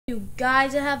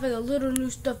guys, I have like a little new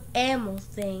stuffed animal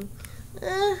thing.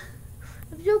 I'm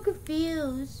so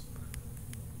confused.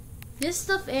 This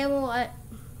stuffed animal,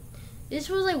 this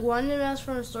was like one that I was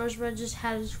from the stores, but I just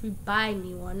had to rebuy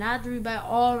me one. I had to rebuy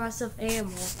all my stuffed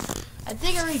animals. I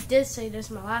think I already did say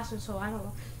this in my last one, so I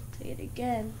don't say it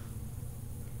again.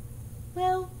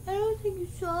 Well, I don't think you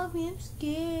saw me. I'm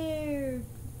scared.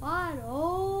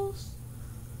 Waddles.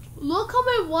 Look how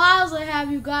many Waddles I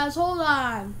have, you guys. Hold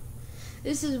on.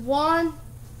 This is 1,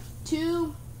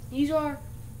 2. These are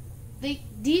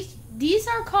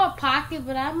called pocket,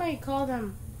 but I might call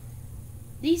them.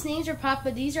 These names are pop,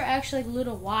 but these are actually like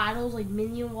little Waddles, like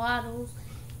minion Waddles.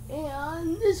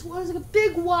 And this one's like a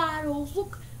big Waddles.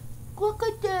 Look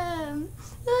at them.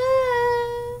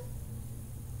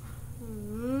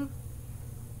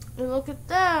 And look at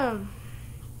them.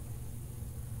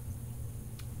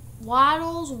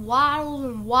 Waddles, Waddles,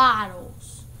 and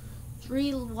Waddles.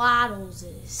 3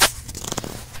 Waddleses.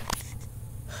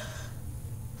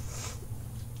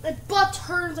 My butt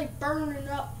turns like burning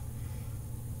up.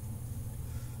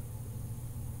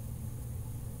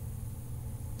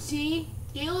 See?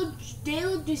 They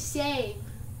look the same.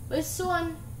 This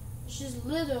one is just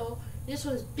little, this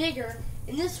one's bigger,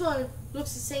 and this one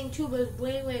looks the same too, but it's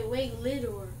way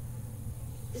littler.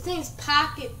 This thing's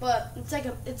pocket, but it's like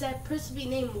it's that person be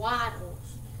named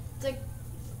Waddles. It's like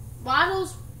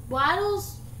Waddles.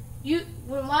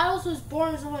 When Waddles was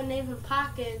born, someone named him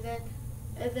Pocket, and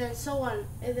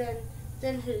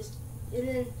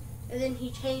then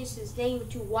he changed his name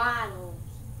to Waddles.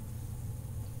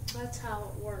 That's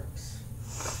how it works.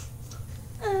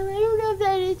 I don't know if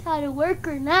that is how to work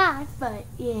or not, but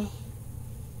yeah,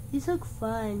 these look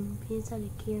fun. Be inside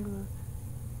the camera.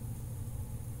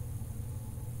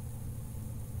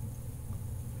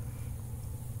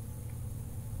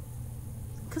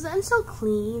 Cause I'm so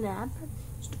clean.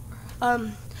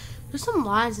 There's some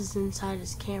lines inside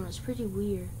this camera. It's pretty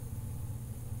weird.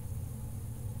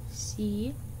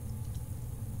 See?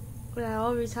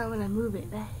 Every time when I move it.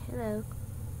 Hello.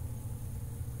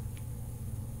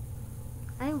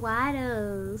 I'm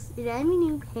Waddles, and I'm a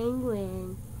new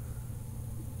penguin.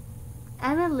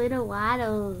 I'm a little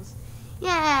Waddles.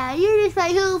 Yeah, you're just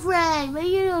my cool friend, but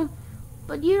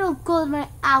you don't go to my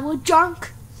owl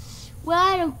junk. Well,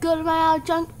 I don't go to my owl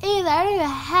junk either. I don't even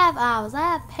have owls. I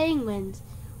have penguins.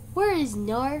 Where is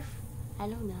North? I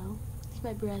don't know. He's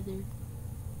my brother.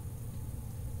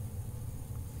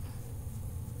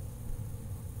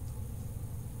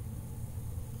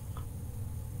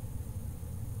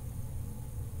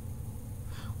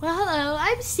 Well, hello,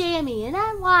 I'm Sammy, and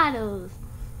I'm Waddles.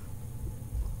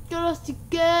 Get us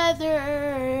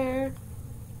together.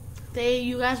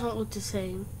 You guys won't look the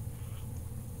same.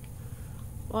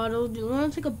 Waddles, do you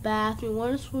want to take a bath? Do you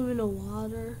want to swim in the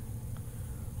water?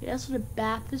 Yeah, that's what a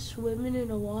bath is, swimming in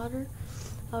the water.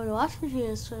 I would wash machine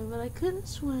and swim, but I couldn't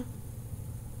swim.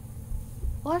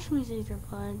 Wash machines are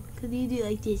fun, because you do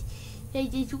like this.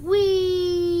 Like this,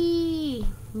 wee!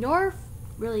 North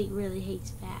really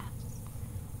hates baths.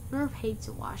 North hates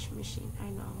a washing machine, I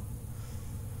know.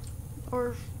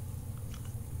 Or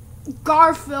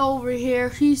Garfield over here,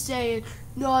 he's saying,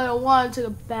 no, I don't want to take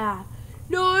a bath.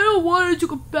 No, I don't want to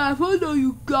take a bath. I know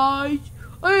you guys.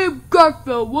 I am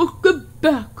Garfield. Welcome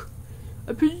back.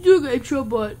 I'm pretty doing an intro,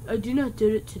 but I did not do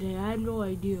it today. I have no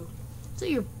idea. So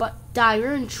your butt die.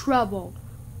 You're in trouble.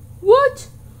 What?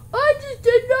 I just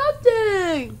did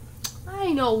nothing.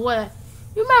 I know what.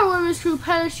 You remember when Mr.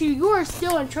 punished you? You were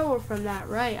still in trouble from that,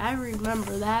 right? I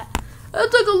remember that.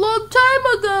 That's like a long time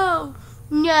ago.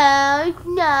 No, it's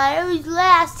not. It was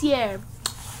last year.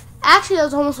 Actually, that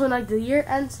was almost when like the year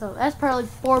ends, so that's probably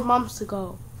like 4 months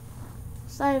ago.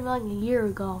 It's not even like a year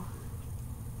ago.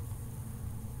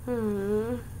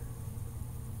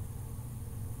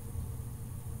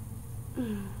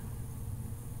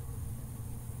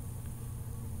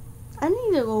 I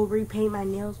need to go repaint my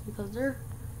nails because they're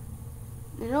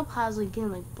nail polish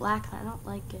getting like black and I don't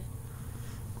like it.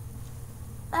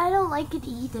 I don't like it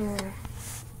either.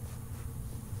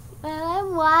 Well,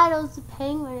 I'm Waddles the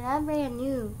penguin. I'm brand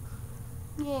new.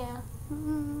 Yeah.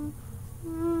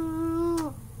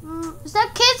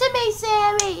 Stop kissing me,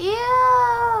 Sammy.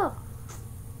 Ew.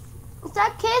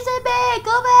 Stop kissing me.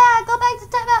 Go back. Go back to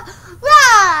timeout.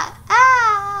 Rah!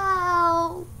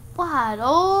 Ow.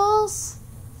 Waddles.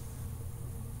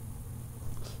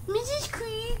 Mrs.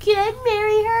 Creed, can I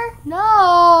marry her?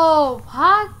 No.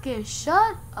 Pocket,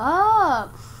 shut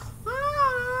up.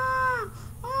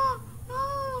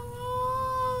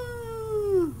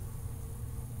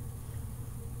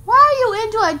 Why are you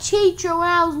into a teacher when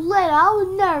I was little? I was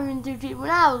never into a teacher when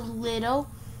I was little.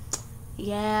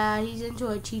 Yeah, he's into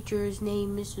a teacher's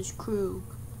named Mrs. Krug.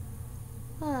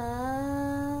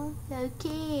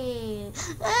 Okay.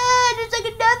 There's like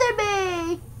another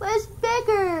me. What's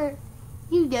bigger?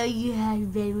 You know you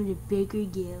have been with a bigger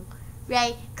girl,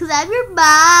 right? Cause I'm your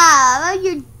mom.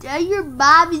 I'm your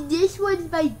mom, and this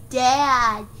one's my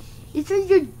dad. This one's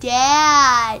your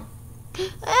dad. You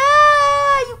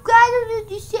guys are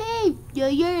the same. No,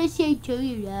 you're the same too,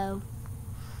 you know.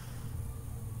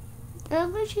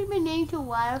 I'm gonna change my name to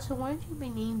Waddles, so why don't you change my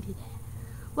name to that?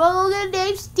 Well, look at the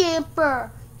name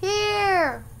stamper.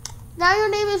 Here. Now your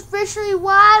name is officially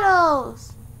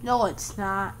Waddles. No, it's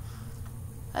not.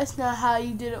 That's not how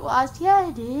you did it, Waddles. Yeah,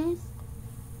 it is.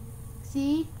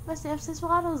 See? My stamp says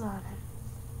Waddles on it.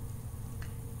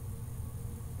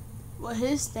 Well,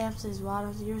 his stamp says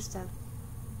Waddles, your stamp.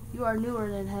 You are newer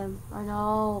than him. I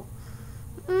know.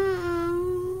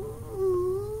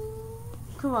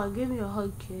 Come on, give me a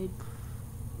hug, kid.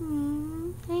 I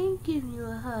ain't giving you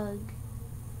a hug.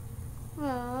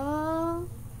 Aww.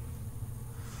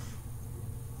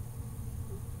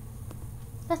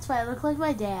 That's why I look like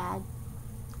my dad.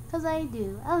 Cause I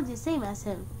do. I look the same as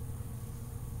him.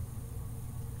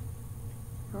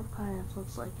 Your kind of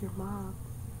looks like your mom.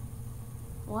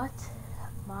 What?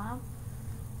 Mom?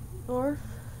 Or?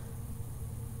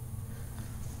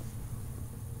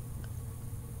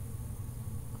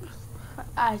 My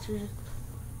eyes are just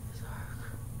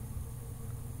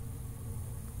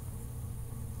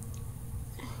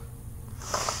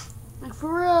like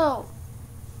for real.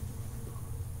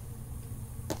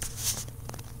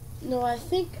 No, I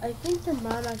think the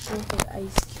mom actually looks like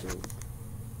Ice Cube.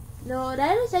 No,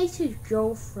 that is Ice Cube's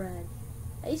girlfriend.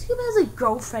 Ice Cube has a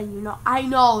girlfriend, you know. I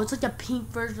know, it's like the pink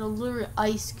version of literally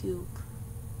Ice Cube.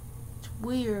 It's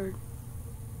weird.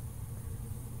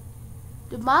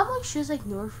 The mom looks just like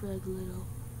North, like little.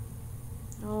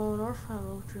 No, North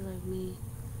looks just like me.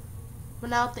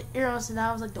 But now with the arrows, and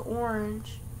now it's like the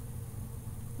orange.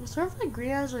 It's North like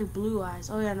green eyes or like blue eyes.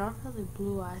 Oh yeah, North has like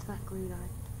blue eyes, not green eyes.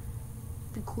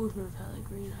 It'd be cool if North had like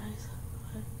green eyes.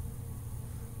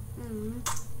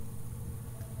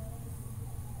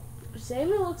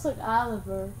 Sammy looks like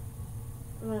Oliver.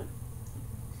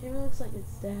 Sammy looks like his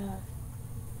dad.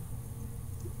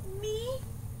 Me?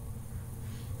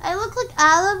 I look like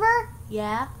Oliver?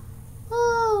 Yeah.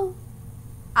 Oh.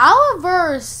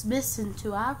 Oliver is missing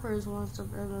too. Oliver is one of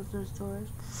those stores.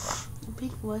 The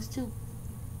pink was too.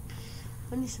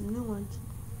 I need some new ones.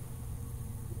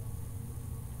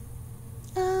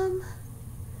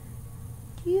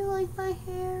 Do you like my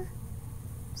hair?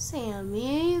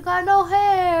 Sammy, you got no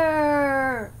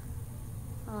hair.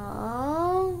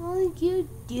 Oh, only you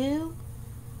do.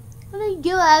 Only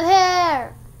you have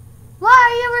hair. Why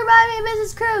are you reminding me of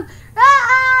Mrs. Krug?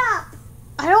 Ah!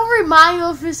 I don't remind you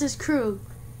of Mrs. Krug.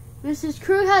 Mrs.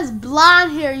 Krug has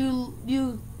blonde hair.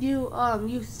 You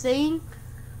sing.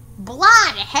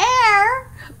 Blonde hair?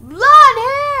 Blonde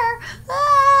hair?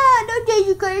 Ah, don't take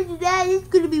you crazy, Dad. It's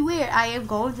gonna be weird. I am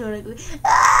going to it.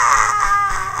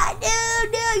 Ah,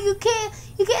 no, you can't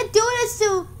do this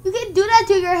to. You can't do that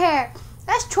to your hair.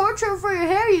 That's torture for your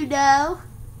hair, you know.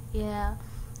 Yeah,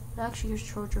 it actually is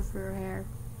torture for your hair.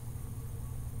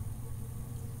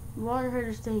 You want her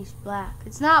to stay black.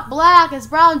 It's not black. It's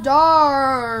brown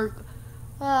dark.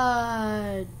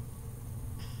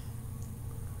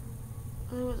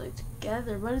 It was like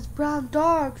together, but it's brown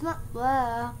dark, it's not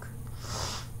black.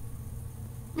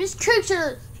 Miss Trigg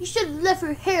you should have left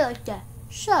her hair like that.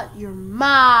 Shut your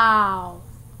mouth.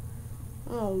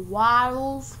 Oh,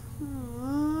 Waddles.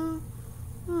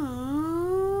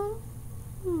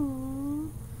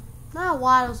 Now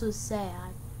Waddles is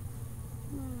sad.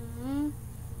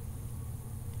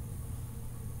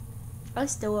 I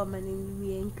still want my name to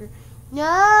be Anchor.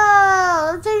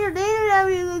 No, don't change your name whenever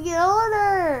you get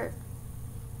older.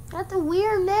 That's a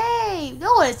weird name.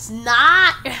 No, it's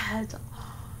not.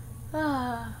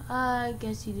 I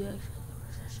guess you do actually have a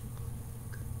recession.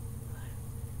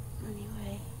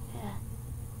 Anyway, yeah.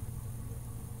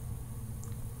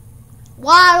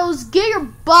 Waddles, get your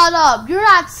butt up. You're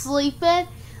not sleeping. Hey,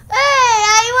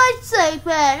 I was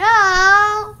sleeping.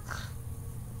 Oh.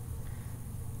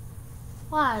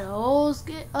 Waddles,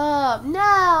 get up. No,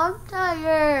 I'm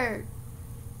tired.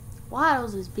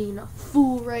 Waddles is being a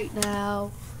fool right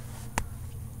now.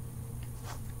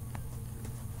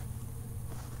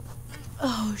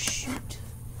 Oh, shoot.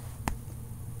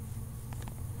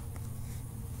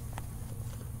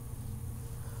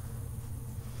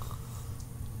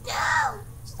 No!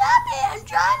 Stop it! I'm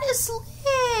trying to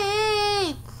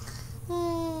sleep!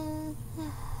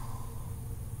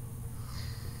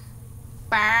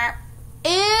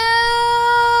 Ew!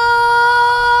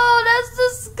 That's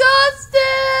disgusting!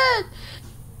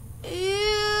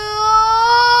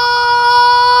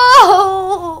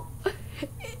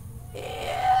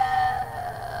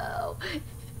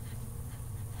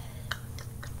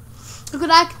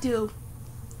 have to.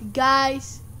 You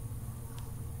guys.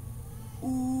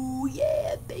 Ooh,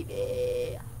 yeah,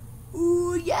 baby.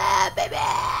 Ooh, yeah, baby.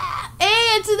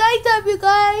 Hey, it's nighttime, you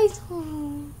guys.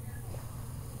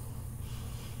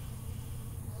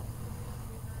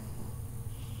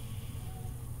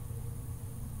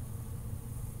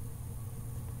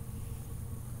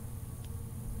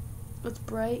 It's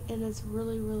bright and it's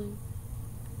really, really...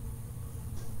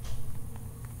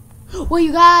 Well,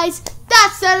 you guys,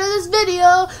 that's the end of this video.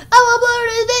 I will upload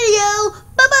this video